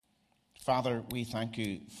Father, we thank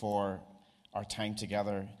you for our time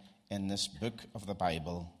together in this book of the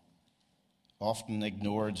Bible, often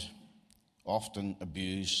ignored, often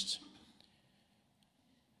abused.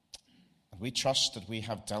 And we trust that we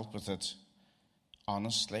have dealt with it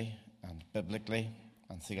honestly and biblically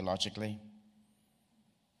and theologically.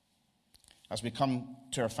 As we come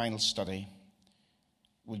to our final study,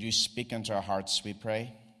 will you speak into our hearts, we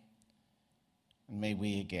pray? And may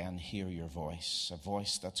we again hear your voice, a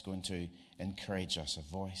voice that's going to encourage us, a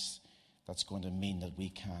voice that's going to mean that we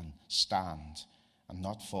can stand and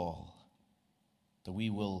not fall, that we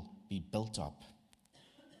will be built up,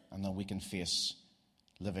 and that we can face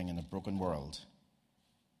living in a broken world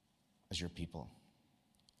as your people.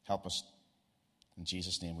 Help us. In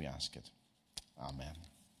Jesus' name we ask it. Amen.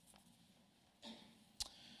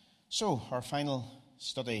 So, our final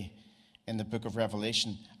study in the book of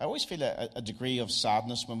Revelation. I always feel a degree of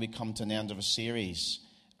sadness when we come to an end of a series,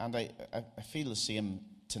 and I feel the same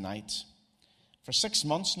tonight. For 6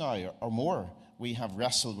 months now or more, we have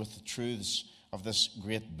wrestled with the truths of this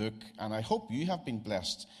great book, and I hope you have been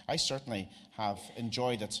blessed. I certainly have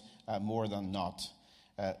enjoyed it more than not.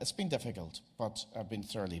 It's been difficult, but I've been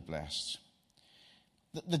thoroughly blessed.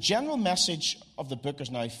 The general message of the book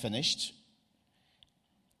is now finished.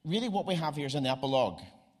 Really what we have here is an epilogue.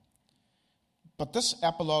 But this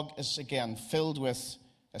epilogue is, again, filled with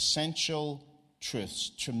essential truths,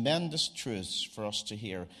 tremendous truths for us to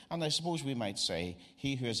hear. And I suppose we might say,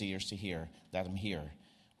 he who has ears to hear, let him hear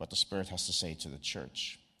what the Spirit has to say to the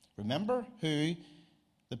church. Remember who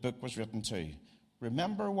the book was written to.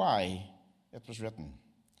 Remember why it was written.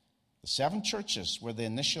 The 7 churches were the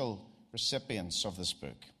initial recipients of this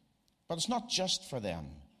book. But it's not just for them.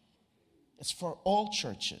 It's for all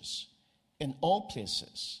churches, in all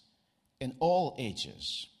places, in all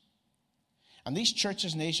ages. And these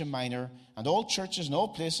churches in Asia Minor and all churches in all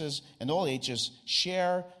places, in all ages,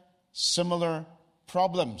 share similar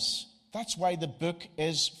problems. That's why the book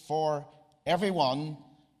is for everyone,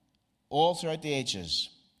 all throughout the ages.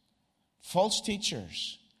 False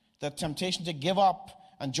teachers, the temptation to give up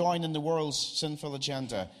and join in the world's sinful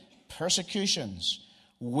agenda, persecutions,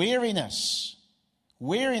 weariness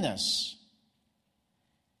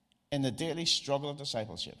in the daily struggle of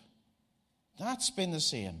discipleship. That's been the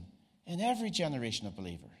same in every generation of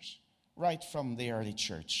believers, right from the early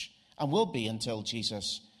church, and will be until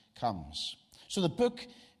Jesus comes. So the book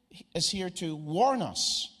is here to warn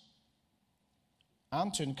us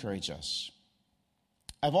and to encourage us.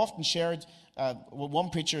 I've often shared what one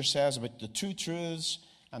preacher says about the 2 truths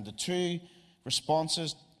and the 2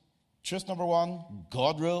 responses. Truth number 1,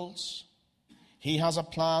 God rules. He has a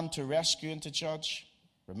plan to rescue and to judge.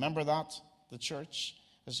 Remember that, the church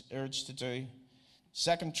is urged to do.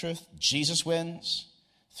 Second truth, Jesus wins.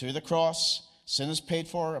 Through the cross, sin is paid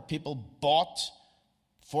for, a people bought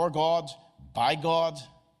for God, by God.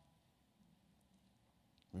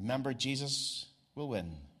 Remember, Jesus will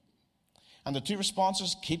win. And the 2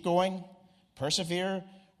 responses, keep going, persevere,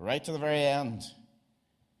 right to the very end.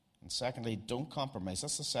 And secondly, don't compromise.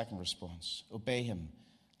 That's the second response. Obey him,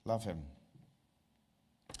 love him.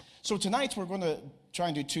 So tonight we're going to try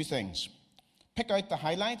and do 2 things. Pick out the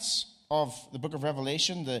highlights of the book of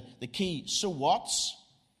Revelation, the key so whats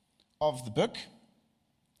of the book,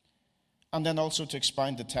 and then also to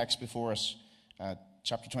expound the text before us,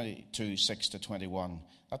 chapter 22, 6 to 21.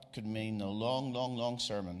 That could mean a long, long, long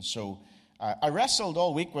sermon. So I wrestled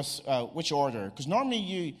all week with which order, because normally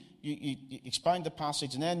you expound the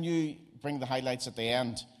passage and then you bring the highlights at the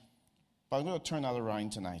end. But I'm going to turn that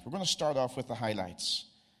around tonight. We're going to start off with the highlights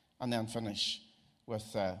and then finish with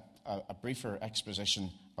a briefer exposition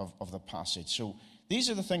of the passage. So these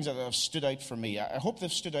are the things that have stood out for me. I hope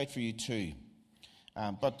they've stood out for you too.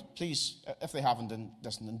 But please, if they haven't, then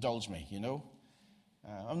listen, indulge me,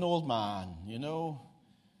 I'm an old man,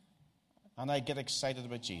 and I get excited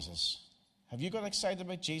about Jesus. Have you got excited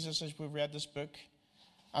about Jesus as we've read this book?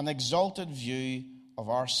 An exalted view of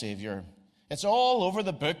our Savior. It's all over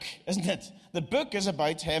the book, isn't it? The book is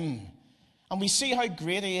about him. And we see how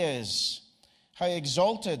great he is, how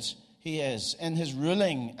exalted he is in his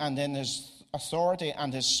ruling and in his authority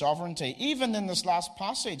and his sovereignty. Even in this last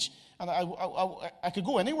passage, and I could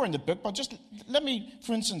go anywhere in the book, but just let me,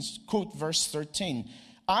 for instance, quote verse 13.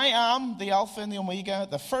 I am the Alpha and the Omega,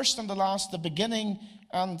 the first and the last, the beginning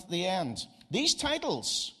and the end. These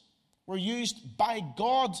titles were used by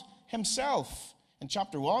God himself in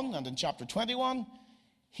chapter 1 and in chapter 21.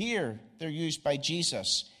 Here, they're used by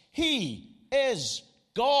Jesus. He is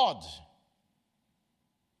God.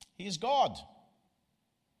 He is God.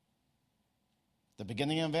 The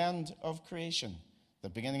beginning and end of creation. The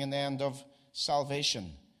beginning and end of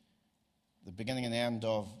salvation. the beginning and end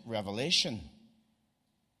of Revelation.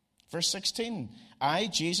 Verse 16, I,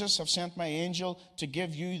 Jesus, have sent my angel to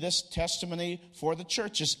give you this testimony for the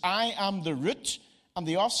churches. I am the root and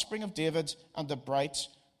the offspring of David and the bright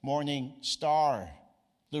morning star.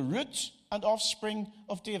 The root and offspring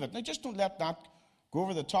of David. Now just don't let that go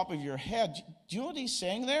over the top of your head. Do you know what he's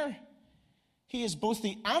saying there? He is both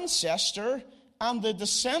the ancestor and the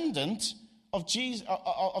descendant of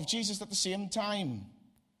Jesus at the same time.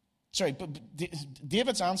 Sorry, but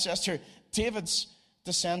David's ancestor, David's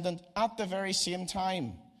descendant at the very same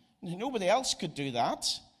time. Nobody else could do that.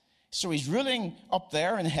 So he's ruling up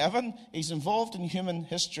there in heaven. He's involved in human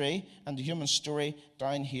history and the human story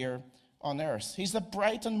down here on earth. He's the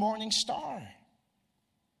bright and morning star.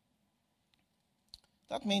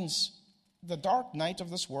 That means the dark night of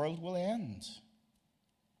this world will end.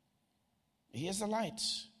 He is the light,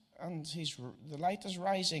 and the light is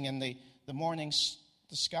rising in the morning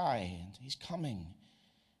the sky, and he's coming.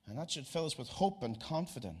 And that should fill us with hope and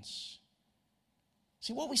confidence.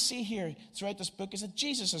 See, what we see here throughout this book is that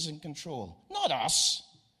Jesus is in control, not us,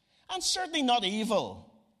 and certainly not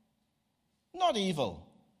evil. Not evil.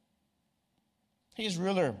 He is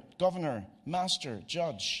ruler, governor, master,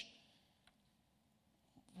 judge.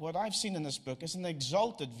 What I've seen in this book is an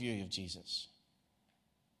exalted view of Jesus.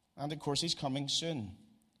 And of course, he's coming soon.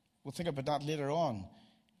 We'll think about that later on.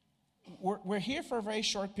 We're here for a very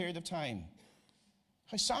short period of time.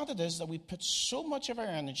 How sad it is that we put so much of our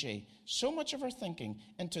energy, so much of our thinking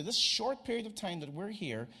into this short period of time that we're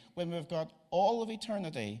here when we've got all of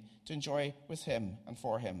eternity to enjoy with him and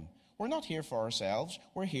for him. We're not here for ourselves.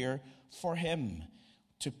 We're here for him,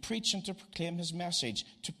 to preach and to proclaim his message,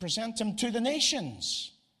 to present him to the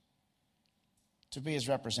nations, to be his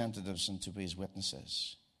representatives and to be his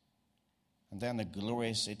witnesses. And then a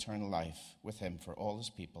glorious eternal life with him for all his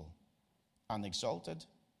people. An exalted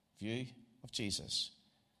view of Jesus.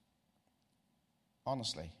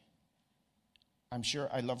 Honestly, I'm sure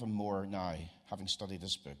I love him more now, having studied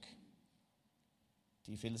this book.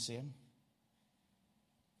 Do you feel the same?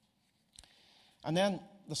 And then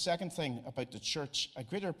the second thing about the church, a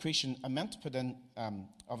greater appreciation I meant to put in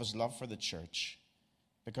of his love for the church,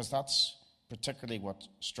 because that's particularly what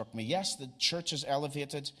struck me. Yes, the church is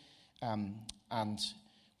elevated, and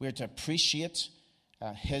we're to appreciate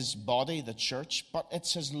his body, the church, but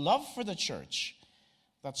it's his love for the church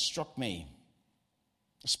that struck me.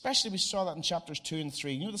 Especially we saw that in chapters 2 and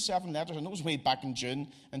 3. You know the 7 letters? I know it was way back in June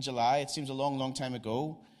and July. It seems a long, long time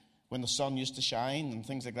ago when the sun used to shine and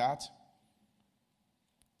things like that.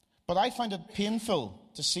 But I find it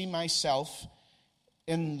painful to see myself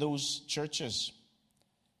in those churches.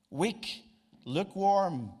 Weak,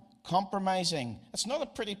 lukewarm, compromising. It's not a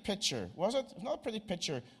pretty picture, was it? It's not a pretty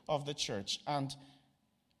picture of the church. And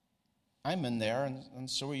I'm in there, and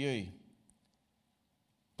so are you.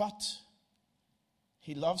 But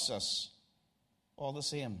he loves us all the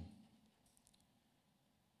same.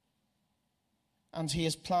 And he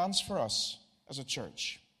has plans for us as a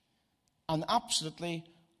church. An absolutely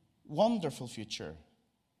wonderful future.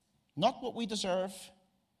 Not what we deserve,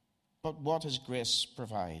 but what his grace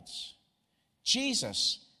provides.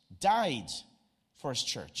 Jesus died for his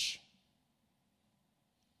church.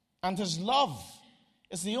 And his love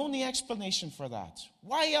is the only explanation for that.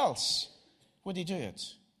 Why else would he do it?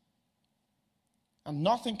 And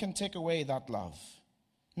nothing can take away that love.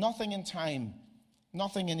 Nothing in time,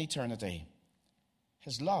 nothing in eternity.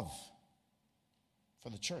 His love for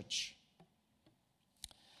the church.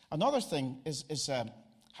 Another thing is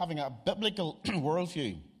having a biblical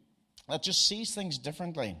worldview that just sees things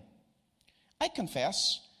differently. I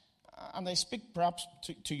confess, and I speak perhaps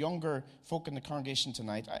to younger folk in the congregation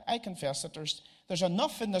tonight, I confess that there's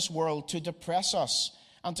enough in this world to depress us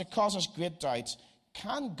and to cause us great doubt.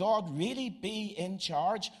 Can God really be in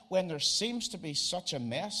charge when there seems to be such a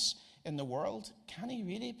mess in the world? Can he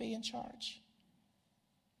really be in charge?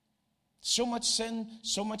 So much sin,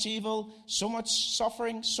 so much evil, so much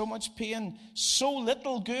suffering, so much pain, so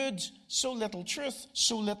little good, so little truth,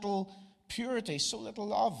 so little purity, so little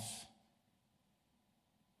love.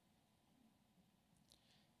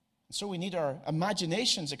 So we need our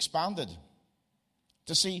imaginations expanded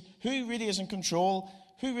to see who really is in control,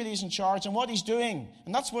 who really is in charge, and what he's doing.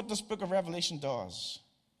 And that's what this book of Revelation does.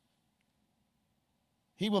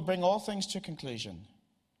 He will bring all things to conclusion.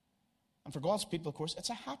 And for God's people, of course,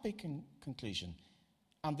 it's a happy conclusion.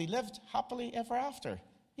 And they lived happily ever after.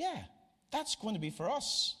 Yeah, that's going to be for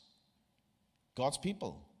us. God's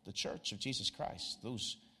people, the church of Jesus Christ,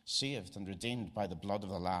 those saved and redeemed by the blood of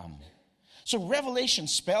the Lamb. So Revelation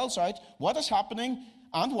spells out what is happening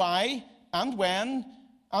and why and when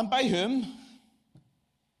and by whom.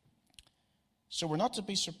 So we're not to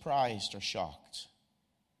be surprised or shocked.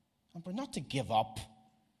 And we're not to give up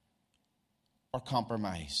or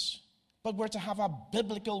compromise. But we're to have a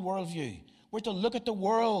biblical worldview. We're to look at the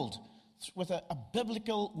world with a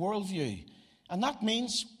biblical worldview. And that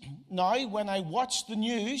means now when I watch the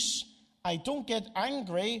news, I don't get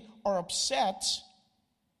angry or upset.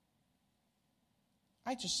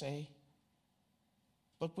 I just say,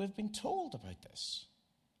 but we've been told about this.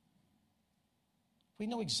 We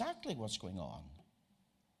know exactly what's going on.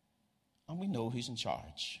 And we know who's in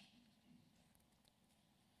charge.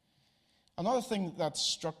 Another thing that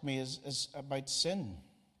struck me is about sin.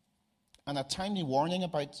 And a timely warning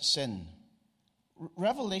about sin.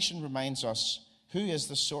 Revelation reminds us who is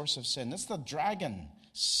the source of sin. It's the dragon,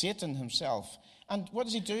 Satan himself. And what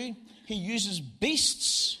does he do? He uses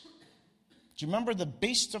beasts. Do you remember the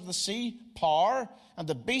beast of the sea, power, and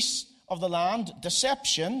the beast of the land,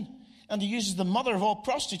 deception? And he uses the mother of all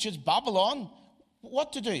prostitutes, Babylon,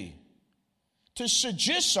 what to do? To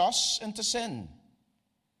seduce us into sin.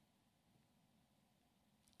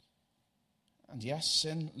 And yes,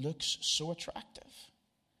 sin looks so attractive.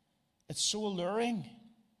 It's so alluring.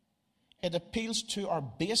 It appeals to our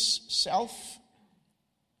base self.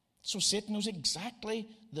 So Satan knows exactly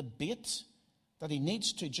the bait that he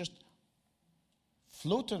needs to just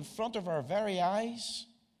float in front of our very eyes.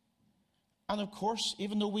 And of course,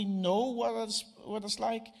 even though we know what it's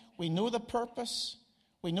like, we know the purpose,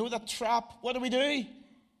 we know the trap, what do?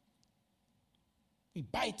 We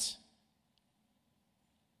bite.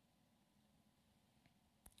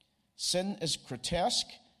 Sin is grotesque,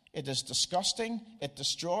 it is disgusting, it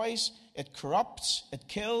destroys, it corrupts, it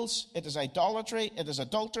kills, it is idolatry, it is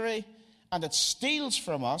adultery, and it steals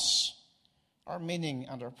from us our meaning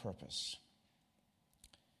and our purpose.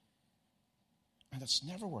 And it's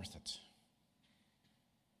never worth it.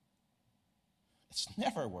 It's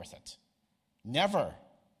never worth it. Never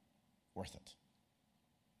worth it.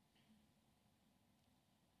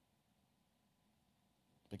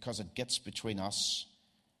 Because it gets between us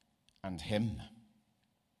and him,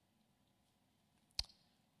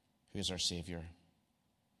 who is our Savior.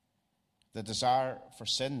 The desire for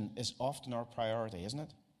sin is often our priority, isn't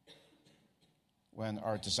it? When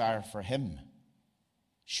our desire for him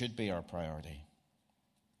should be our priority.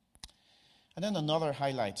 And then another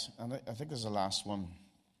highlight, and I think this is the last one.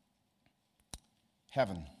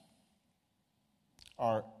 Heaven.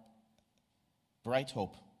 Our bright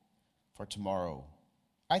hope for tomorrow.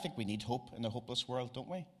 I think we need hope in a hopeless world, don't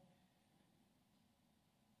we?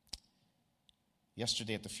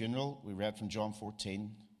 Yesterday at the funeral, we read from John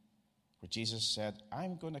 14, where Jesus said,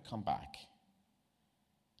 I'm going to come back,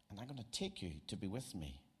 and I'm going to take you to be with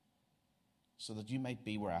me, so that you might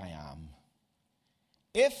be where I am.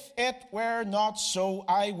 If it were not so,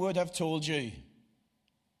 I would have told you.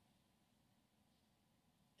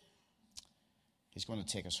 He's going to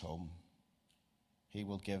take us home. He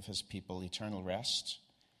will give his people eternal rest.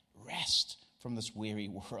 Rest from this weary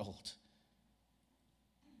world.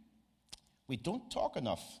 We don't talk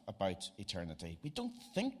enough about eternity. We don't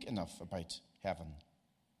think enough about heaven.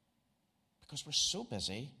 Because we're so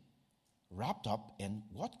busy, wrapped up in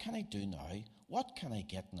what can I do now? What can I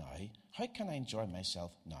get now? How can I enjoy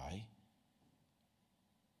myself now?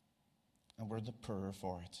 And we're the poorer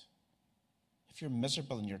for it. If you're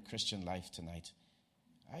miserable in your Christian life tonight,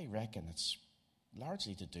 I reckon it's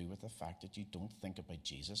largely to do with the fact that you don't think about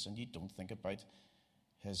Jesus and you don't think about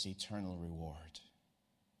his eternal reward.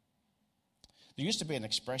 There used to be an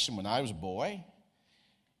expression when I was a boy.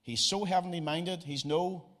 He's so heavenly minded, he's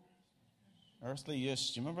no earthly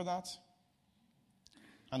use. Do you remember that?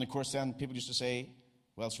 And of course then people used to say,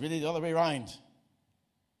 well, it's really the other way around.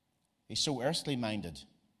 He's so earthly minded,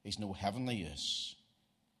 he's no heavenly use.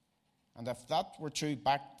 And if that were true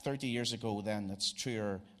back 30 years ago, then it's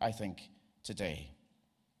truer, I think, today.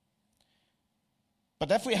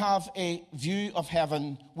 But if we have a view of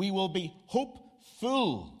heaven, we will be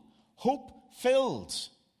hopeful, hope-filled.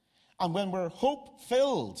 And when we're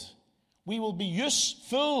hope-filled, we will be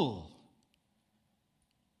useful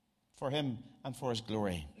for him and for his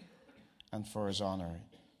glory and for his honor.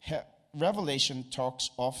 Revelation talks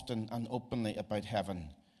often and openly about heaven,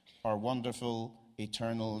 our wonderful,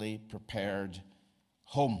 eternally prepared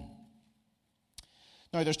home.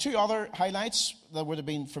 Now, there's two other highlights that would have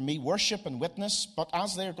been, for me, worship and witness, but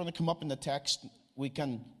as they're going to come up in the text, we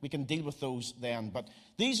can deal with those then. But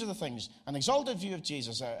these are the things: an exalted view of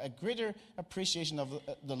Jesus, a greater appreciation of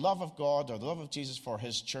the love of God, or the love of Jesus for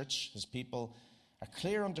his church, his people, a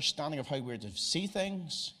clear understanding of how we're to see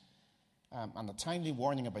things, and a timely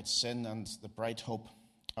warning about sin and the bright hope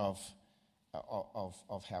of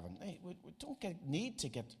heaven. Hey, we don't need to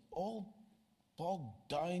get all bogged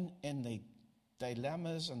down in the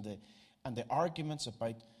dilemmas and the arguments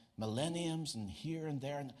about millenniums and here and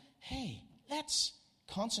there. And hey, let's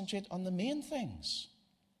concentrate on the main things,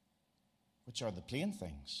 which are the plain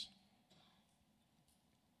things.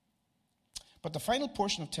 But the final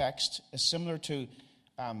portion of text is similar to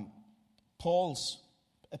Paul's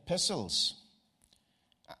epistles.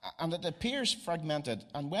 And it appears fragmented.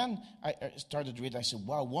 And when I started to read, I said,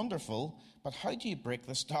 wow, wonderful. But how do you break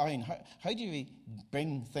this down? How do you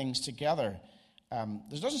bring things together?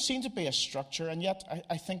 There doesn't seem to be a structure, and yet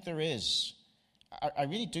I think there is. I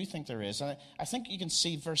really do think there is. And I think you can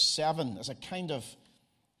see verse 7 as a kind of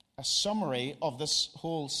a summary of this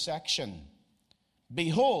whole section.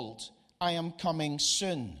 Behold, I am coming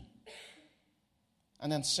soon.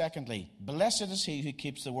 And then secondly, blessed is he who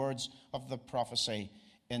keeps the words of the prophecy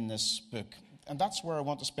in this book. And that's where I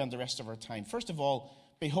want to spend the rest of our time. First of all,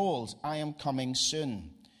 behold, I am coming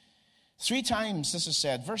soon. 3 times this is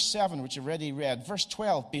said. Verse 7, which you already read. Verse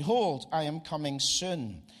 12, behold, I am coming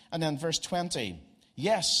soon. And then verse 20,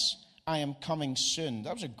 yes, I am coming soon.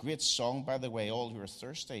 That was a great song, by the way, all who are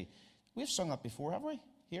thirsty. We've sung that before, have we?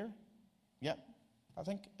 Here? Yeah. I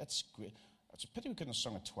think it's great. It's a pity we couldn't have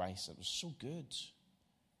sung it twice. It was so good.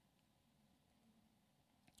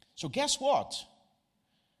 So guess what?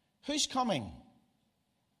 Who's coming?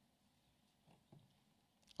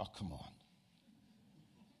 Oh, come on.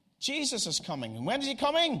 Jesus is coming. And when is he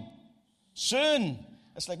coming? Soon.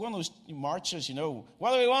 It's like one of those marches, you know.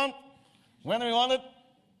 What do we want? When do we want it?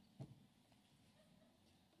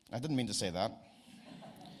 I didn't mean to say that.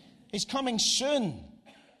 He's coming soon.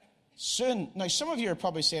 Soon. Now, some of you are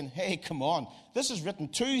probably saying, hey, come on. This is written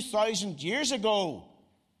 2,000 years ago.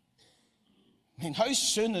 I mean, how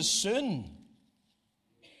soon is soon?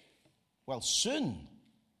 Well, soon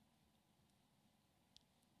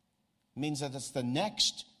means that it's the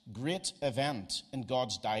next great event in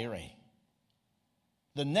God's diary.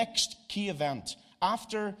 The next key event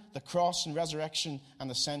after the cross and resurrection and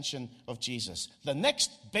ascension of Jesus. The next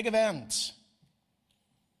big event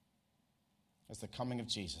is the coming of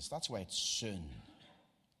Jesus. That's why it's soon.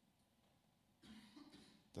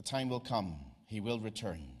 The time will come. He will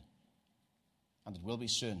return. And it will be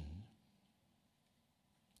soon.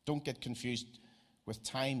 Don't get confused with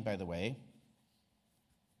time, by the way.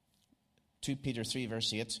 2 Peter 3,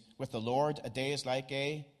 verse 8. With the Lord, a day is like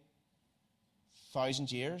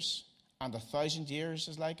 1,000 years, and 1,000 years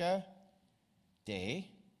is like a day.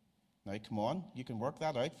 Now, come on, you can work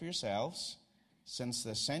that out for yourselves. Since the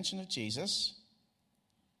ascension of Jesus,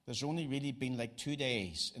 there's only really been like 2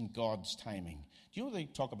 days in God's timing. Do you know they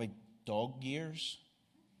talk about dog years?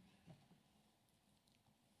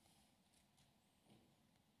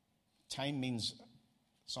 Time means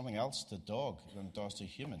something else to dog than it does to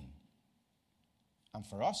human. And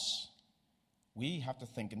for us, we have to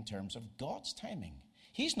think in terms of God's timing.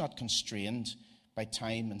 He's not constrained by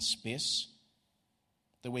time and space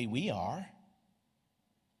the way we are.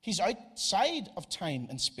 He's outside of time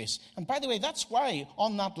and space. And by the way, that's why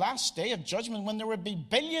on that last day of judgment, when there would be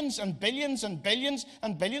billions and billions and billions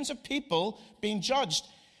and billions of people being judged,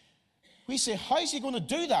 we say, how is he going to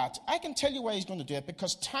do that? I can tell you why he's going to do it,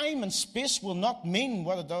 because time and space will not mean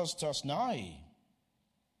what it does to us now.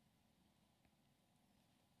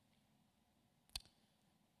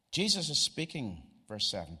 Jesus is speaking,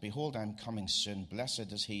 verse 7, behold, I am coming soon.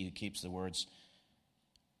 Blessed is he who keeps the words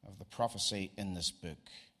of the prophecy in this book.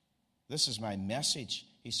 This is my message,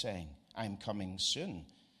 he's saying. I am coming soon.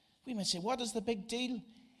 We might say, what is the big deal?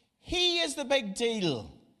 He is the big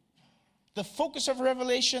deal. The focus of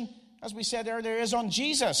Revelation, as we said earlier, is on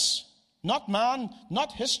Jesus. Not man,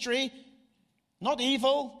 not history, not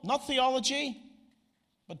evil, not theology,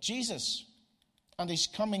 but Jesus. And he's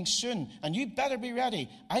coming soon. And you better be ready.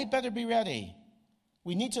 I better be ready.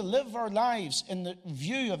 We need to live our lives in the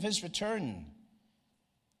view of his return.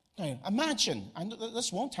 Now, imagine, and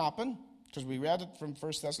this won't happen, because we read it from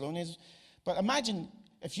 1 Thessalonians, but imagine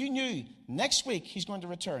if you knew next week he's going to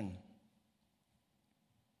return.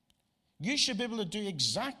 You should be able to do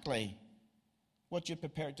exactly what you're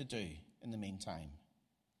prepared to do in the meantime,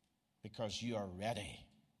 because you are ready.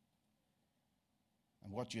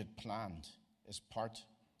 And what you had planned is part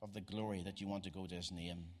of the glory that you want to go to his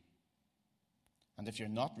name. And if you're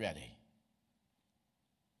not ready,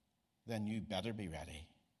 then you better be ready.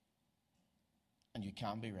 And you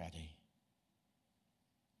can be ready.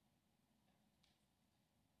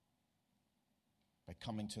 By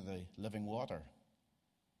coming to the living water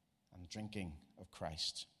and drinking of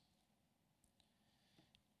Christ.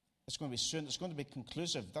 It's going to be soon. It's going to be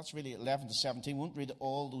conclusive. That's really 11 to 17. We won't read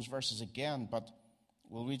all those verses again, but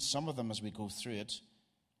we'll read some of them as we go through it.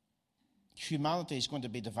 humanity is going to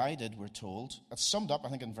be divided, we're told. It's summed up, I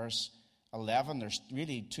think, in verse 11. There's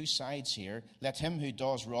really two sides here. Let him who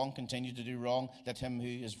does wrong continue to do wrong. Let him who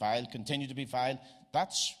is vile continue to be vile.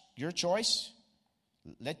 That's your choice.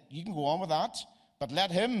 You can go on with that. But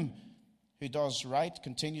let him who does right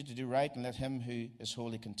continue to do right, and let him who is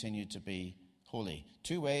holy continue to be holy.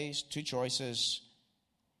 Two ways, two choices.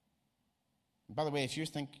 And by the way, if you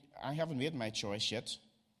think, I haven't made my choice yet,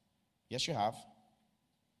 yes, you have.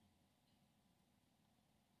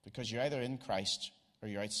 Because you're either in Christ or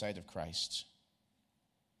you're outside of Christ.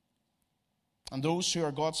 And those who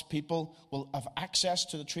are God's people will have access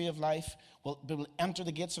to the tree of life, will enter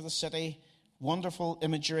the gates of the city. Wonderful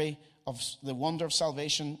imagery of the wonder of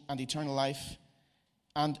salvation and eternal life,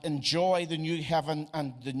 and enjoy the new heaven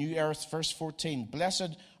and the new earth. Verse 14,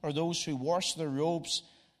 blessed are those who wash their robes,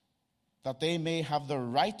 that they may have the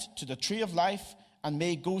right to the tree of life and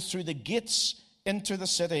may go through the gates into the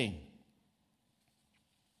city.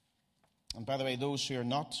 And by the way, those who are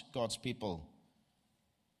not God's people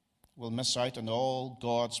will miss out on all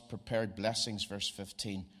God's prepared blessings. Verse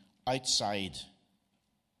 15, outside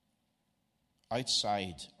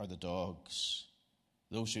are the dogs,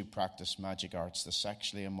 those who practice magic arts, the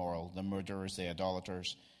sexually immoral, the murderers, the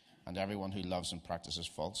idolaters, and everyone who loves and practices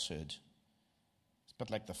falsehood. It's a bit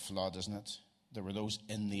like the flood, isn't it? There were those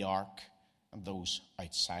in the ark and those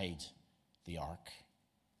outside the ark.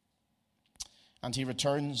 And he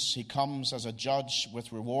returns, he comes as a judge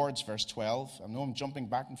with rewards, verse 12. I know I'm jumping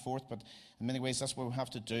back and forth, but in many ways that's what we have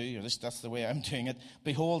to do, or at least that's the way I'm doing it.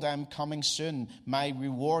 Behold, I am coming soon. My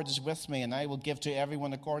reward is with me, and I will give to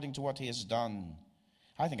everyone according to what he has done.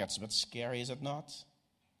 I think that's a bit scary, is it not?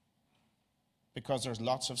 Because there's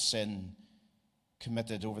lots of sin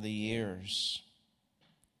committed over the years.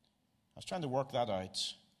 I was trying to work that out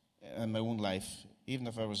in my own life, even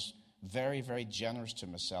if I was very, very generous to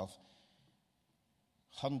myself.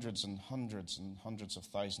 Hundreds and hundreds and hundreds of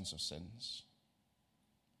thousands of sins.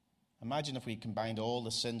 Imagine if we combined all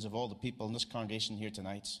the sins of all the people in this congregation here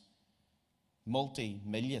tonight.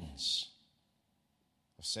 Multi-millions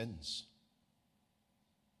of sins.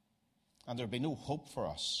 And there would be no hope for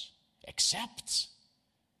us, except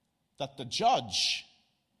that the judge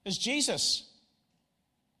is Jesus.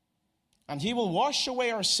 And he will wash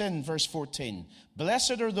away our sin, verse 14.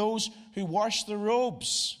 Blessed are those who wash their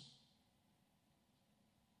robes.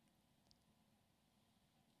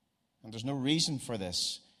 And there's no reason for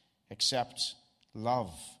this except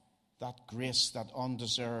love, that grace, that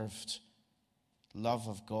undeserved love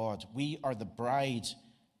of God. We are the bride,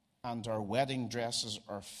 and our wedding dresses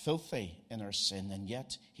are filthy in our sin, and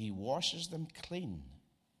yet he washes them clean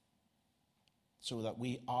so that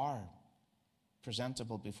we are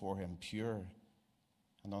presentable before him, pure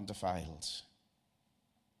and undefiled.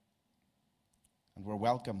 And we're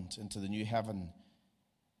welcomed into the new heaven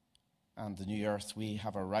and the new earth. We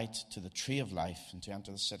have a right to the tree of life and to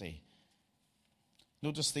enter the city.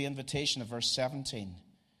 Notice the invitation of verse 17.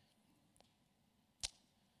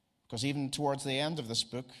 Because even towards the end of this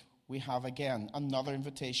book, we have again another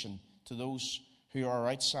invitation to those who are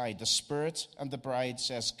outside. The Spirit and the bride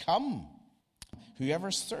says, come.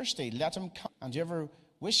 Whoever's thirsty, let him come. And whoever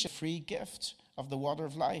wishes a free gift of the water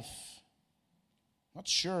of life. Not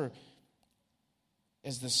sure,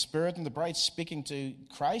 is the Spirit and the bride speaking to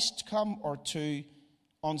Christ to come or to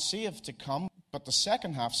unsaved to come? But the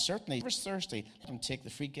second half, certainly, whoever's thirsty, let him take the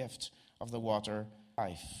free gift of the water of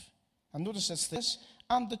life. And notice it's this,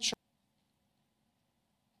 and the church.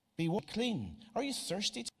 Be clean. Are you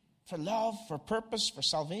thirsty for love, for purpose, for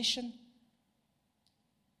salvation?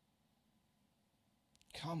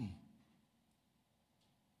 Come.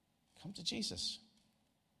 Come to Jesus.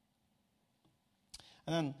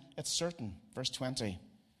 And then it's certain, verse 20.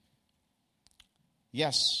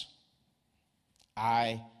 Yes,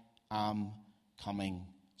 I am coming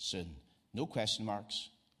soon. No question marks,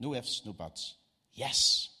 no ifs, no buts.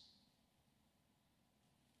 Yes,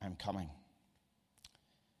 I'm coming.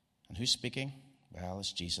 And who's speaking? Well,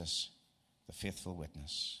 it's Jesus, the faithful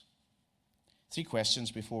witness. 3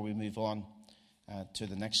 questions before we move on to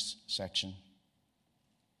the next section.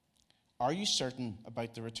 Are you certain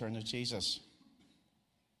about the return of Jesus?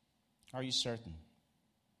 Are you certain?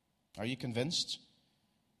 Are you convinced?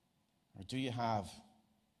 Or do you have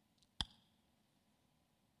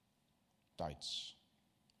doubts?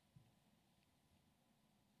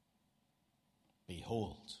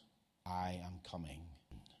 Behold, I am coming.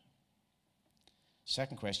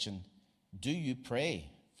 Second question, do you pray?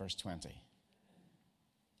 Verse 20.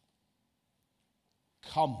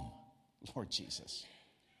 Come, Lord Jesus.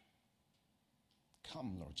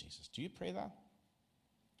 Come, Lord Jesus. Do you pray that?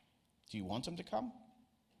 Do you want him to come?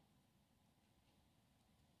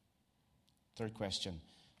 Third question,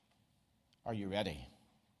 are you ready?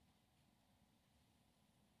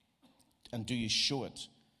 And do you show it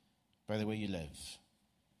by the way you live?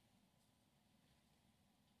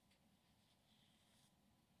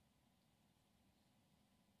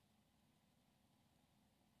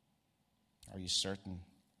 Are you certain?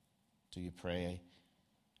 Do you pray?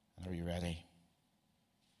 And are you ready?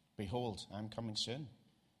 Behold, I'm coming soon.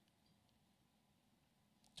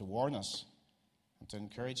 To warn us and to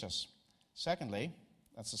encourage us. Secondly,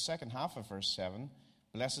 that's the second half of verse 7.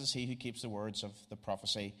 Blessed is he who keeps the words of the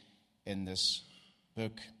prophecy in this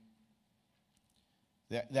book.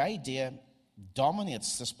 The idea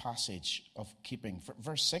dominates this passage of keeping. For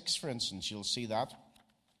verse 6, for instance, you'll see that.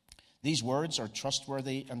 These words are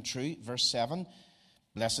trustworthy and true. Verse 7,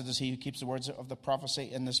 blessed is he who keeps the words of the prophecy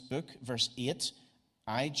in this book. Verse 8,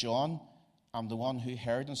 I, John, am the one who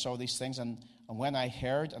heard and saw these things, and when I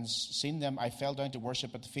heard and seen them, I fell down to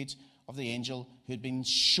worship at the feet of the angel who had been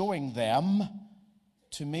showing them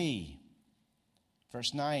to me.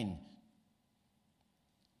 Verse 9,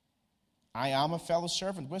 I am a fellow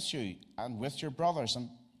servant with you and with your brothers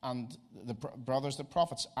and the brothers, the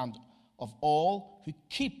prophets, and of all who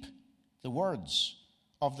keep the words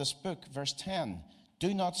of this book. Verse 10,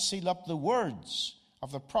 do not seal up the words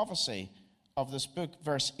of the prophecy of this book.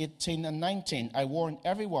 Verse 18 and 19, I warn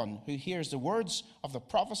everyone who hears the words of the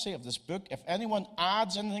prophecy of this book. If anyone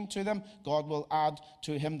adds anything to them, God will add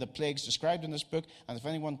to him the plagues described in this book. And if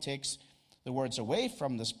anyone takes the words away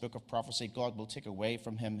from this book of prophecy, God will take away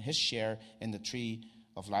from him his share in the tree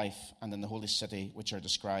of life and in the holy city, which are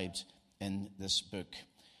described in this book.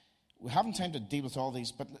 We haven't time to deal with all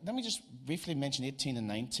these, but let me just briefly mention 18 and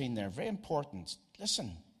 19 there. Very important.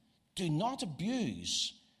 Listen, do not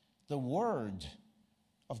abuse the word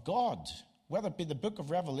of God, whether it be the book of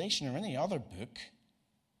Revelation or any other book.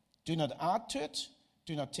 Do not add to it.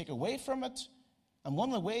 Do not take away from it. And one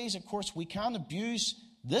of the ways, of course, we can abuse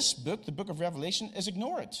this book, the book of Revelation, is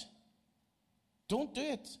ignore it. Don't do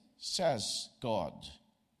it, says God.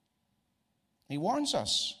 He warns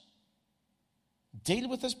us. Deal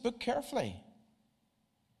with this book carefully.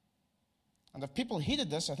 And if people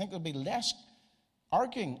heeded this, I think there'll be less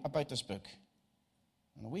arguing about this book.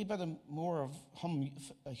 And a wee bit more of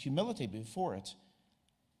humility before it.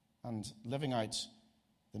 And living out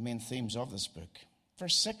the main themes of this book.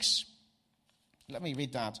 Verse 6. Let me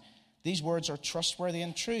read that. These words are trustworthy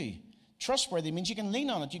and true. Trustworthy means you can lean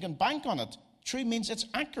on it. You can bank on it. True means it's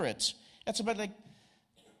accurate. It's about like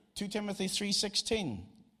 2 Timothy 3:16.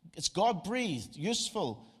 It's God-breathed,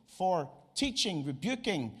 useful for teaching,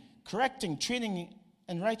 rebuking, correcting, training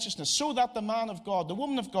in righteousness, so that the man of God, the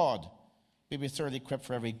woman of God, may be thoroughly equipped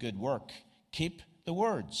for every good work. Keep the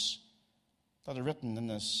words that are written in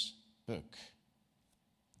this book.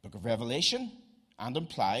 The book of Revelation, and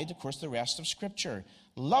implied, of course, the rest of Scripture.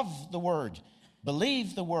 Love the word.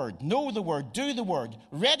 Believe the word. Know the word. Do the word.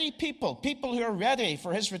 Ready people. People who are ready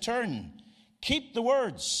for his return. Keep the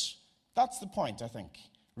words. That's the point, I think.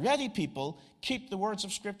 Ready people keep the words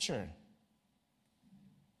of Scripture.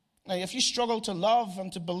 Now, if you struggle to love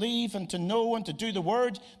and to believe and to know and to do the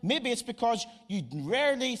word, maybe it's because you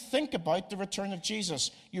rarely think about the return of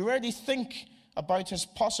Jesus. You rarely think about his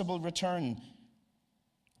possible return.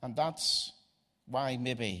 And that's why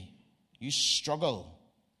maybe you struggle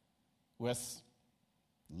with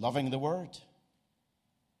loving the word.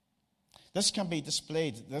 This can be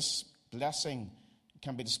displayed, this blessing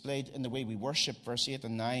can be displayed in the way we worship, verse 8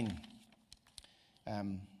 and 9.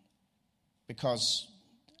 Because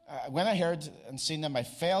when I heard and seen them, I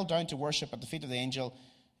fell down to worship at the feet of the angel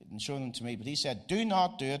and showed them to me. But he said, do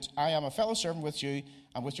not do it. I am a fellow servant with you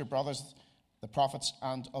and with your brothers, the prophets,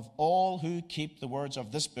 and of all who keep the words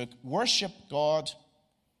of this book. Worship God.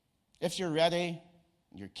 If you're ready,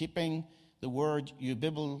 you're keeping the word, you'll be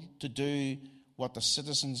able to do what the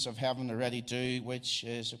citizens of heaven already do, which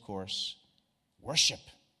is, of course, worship.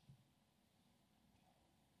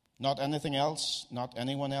 Not anything else, not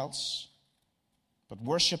anyone else. But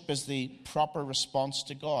worship is the proper response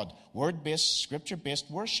to God. Word-based, scripture-based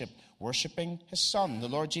worship. Worshipping his Son, the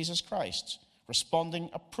Lord Jesus Christ. Responding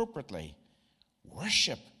appropriately.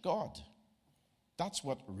 Worship God. That's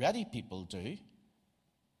what ready people do.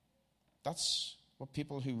 That's what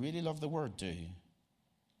people who really love the word do.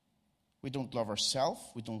 We don't love ourselves.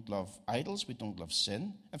 We don't love idols. We don't love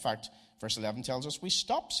sin. In fact, verse 11 tells us we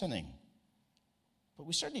stop sinning. But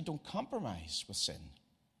we certainly don't compromise with sin.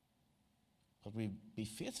 But we be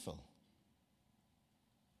faithful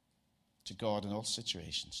to God in all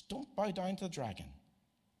situations. Don't bow down to the dragon.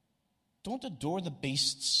 Don't adore the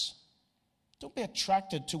beasts. Don't be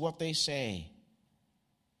attracted to what they say.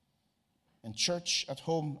 In church, at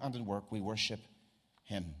home, and in work, we worship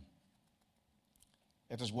him.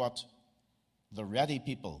 It is what the ready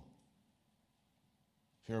people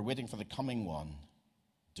who are waiting for the coming one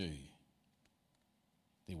do.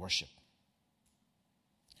 They worship.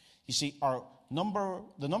 You see, the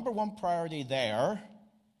number one priority there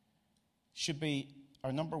should be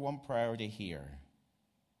our number one priority here,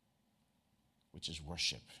 which is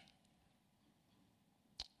worship.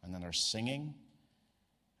 And then our singing,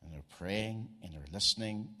 and our praying, and our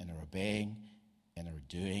listening, and our obeying, and our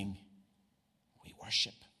doing, we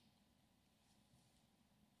worship.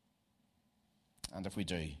 And if we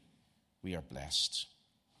do, we are blessed.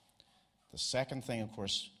 The second thing, of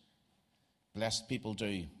course, blessed people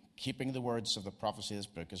do, keeping the words of the prophecy of this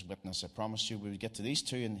book, is witness. I promised you we would get to these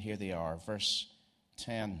two, and here they are. Verse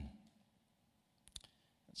 10.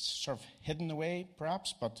 It's sort of hidden away,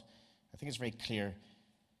 perhaps, but I think it's very clear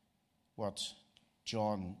what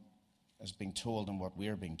John is being told and what we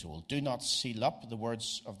are being told. Do not seal up the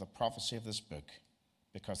words of the prophecy of this book,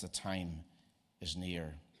 because the time is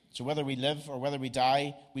near. So whether we live or whether we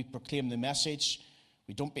die, we proclaim the message.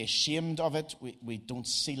 We don't be ashamed of it. We don't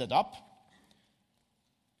seal it up.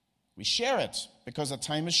 We share it because the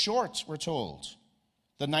time is short, we're told.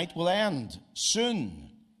 The night will end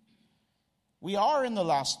soon. We are in the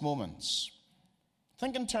last moments.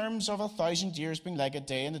 Think in terms of 1,000 years being like a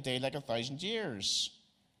day and a day like 1,000 years.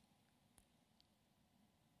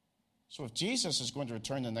 So if Jesus is going to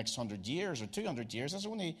return in the next 100 years or 200 years, that's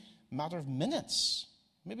only a matter of minutes,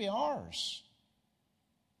 maybe hours.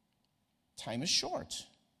 Time is short.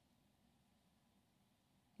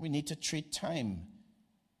 We need to treat time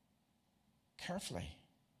carefully.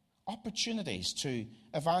 Opportunities to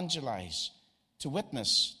evangelize, to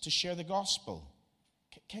witness, to share the gospel.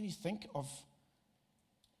 Can you think of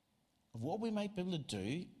what we might be able to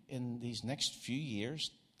do in these next few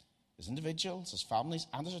years as individuals, as families,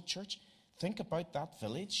 and as a church? Think about that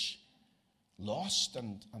village, lost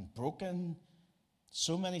and broken.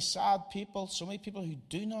 So many sad people, so many people who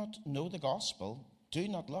do not know the gospel, do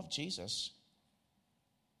not love Jesus.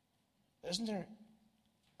 Isn't there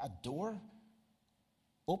a door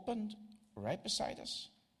opened right beside us?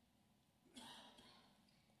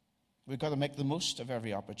 We've got to make the most of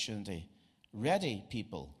every opportunity. Ready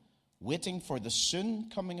people, waiting for the soon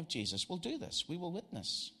coming of Jesus, will do this. We will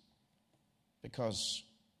witness. Because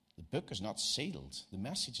the book is not sealed. The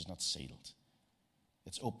message is not sealed.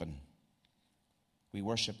 It's open. We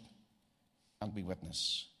worship and we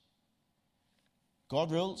witness. God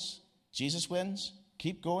rules. Jesus wins.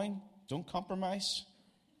 Keep going. Don't compromise.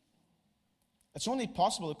 It's only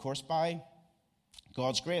possible, of course, by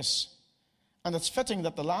God's grace. And it's fitting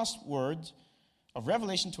that the last word of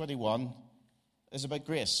Revelation 21 is about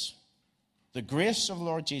grace. The grace of the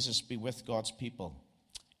Lord Jesus be with God's people.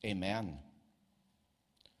 Amen.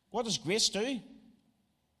 What does grace do?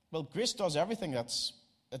 Well, grace does everything that's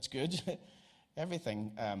good.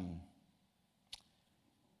 Everything.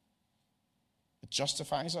 It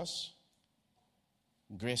justifies us.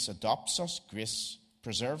 Grace adopts us. Grace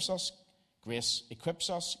preserves us. Grace equips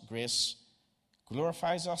us. Grace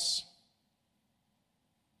glorifies us.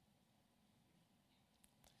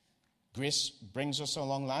 Grace brings us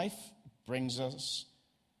along life, brings us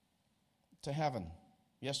to heaven.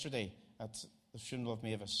 Yesterday at the funeral of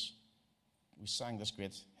Mavis, we sang this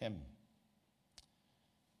great hymn.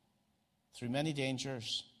 Through many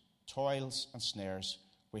dangers, toils, and snares,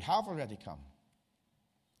 we have already come.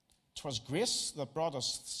 'Twas grace that brought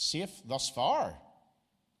us safe thus far.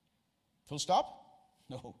 Full stop?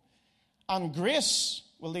 No. And grace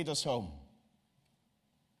will lead us home.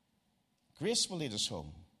 Grace will lead us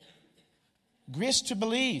home. Grace to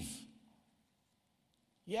believe.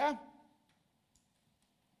 Yeah.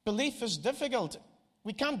 Belief is difficult.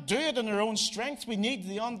 We can't do it in our own strength. We need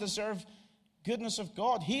the undeserved goodness of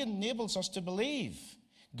God. He enables us to believe.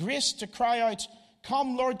 Grace to cry out,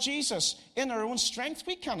 "Come, Lord Jesus." In our own strength,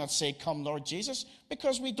 we cannot say, "Come, Lord Jesus,"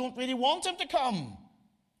 because we don't really want him to come.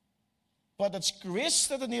 But it's grace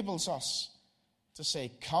that enables us to say,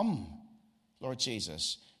 "Come, Lord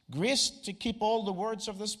Jesus." Grace to keep all the words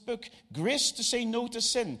of this book. Grace to say no to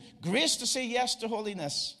sin. Grace to say yes to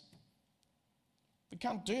holiness. We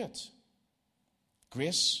can't do it.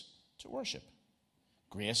 Grace to worship.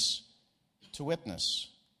 Grace to witness.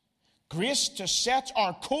 Grace to set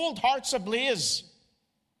our cold hearts ablaze.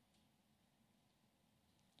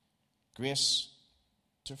 Grace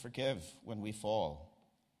to forgive when we fall.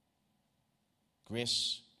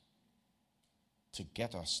 Grace to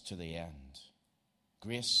get us to the end.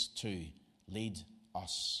 Grace to lead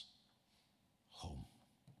us home.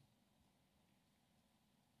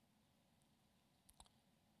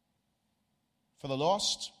 For the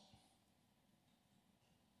lost,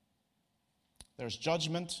 there's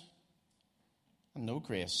judgment and no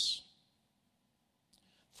grace.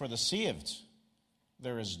 For the saved,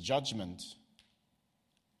 there is judgment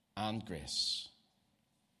and grace.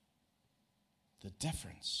 The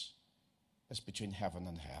difference is between heaven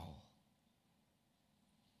and hell.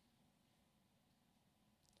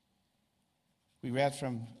 We read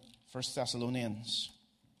from 1 Thessalonians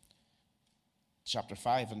chapter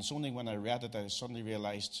 5, and it's only when I read it that I suddenly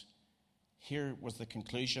realized here was the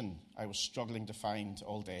conclusion I was struggling to find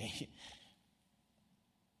all day.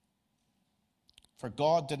 For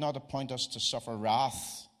God did not appoint us to suffer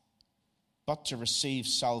wrath, but to receive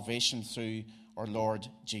salvation through our Lord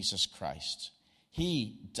Jesus Christ.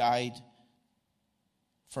 He died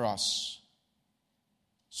for us,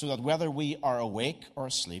 so that whether we are awake or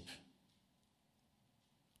asleep,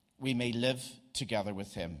 we may live together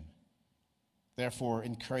with him. Therefore,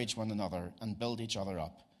 encourage one another and build each other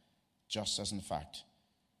up, just as in fact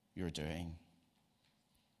you're doing.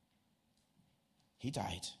 He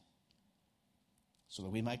died so that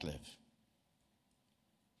we might live.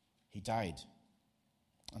 He died,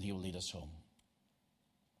 and he will lead us home.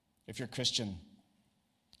 If you're a Christian,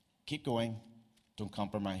 keep going. Don't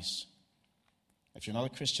compromise. If you're not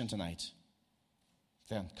a Christian tonight,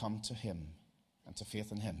 then come to him and to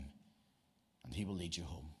faith in him, and he will lead you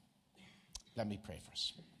home. Let me pray for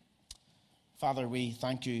us. Father, we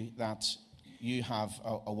thank you that you have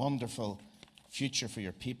a wonderful future for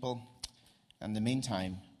your people. In the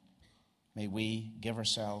meantime, may we give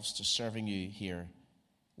ourselves to serving you here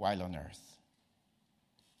while on earth.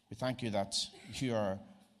 We thank you that you are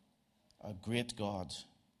a great God.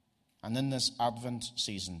 And in this Advent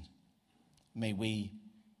season, may we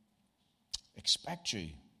expect you,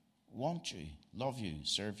 want you, love you,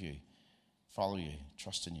 serve you, follow you,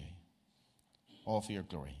 trust in you. All for your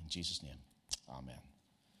glory. In Jesus' name, amen.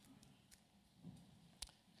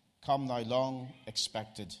 Come thou long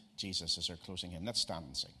expected Jesus is our closing hymn. Let's stand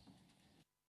and sing.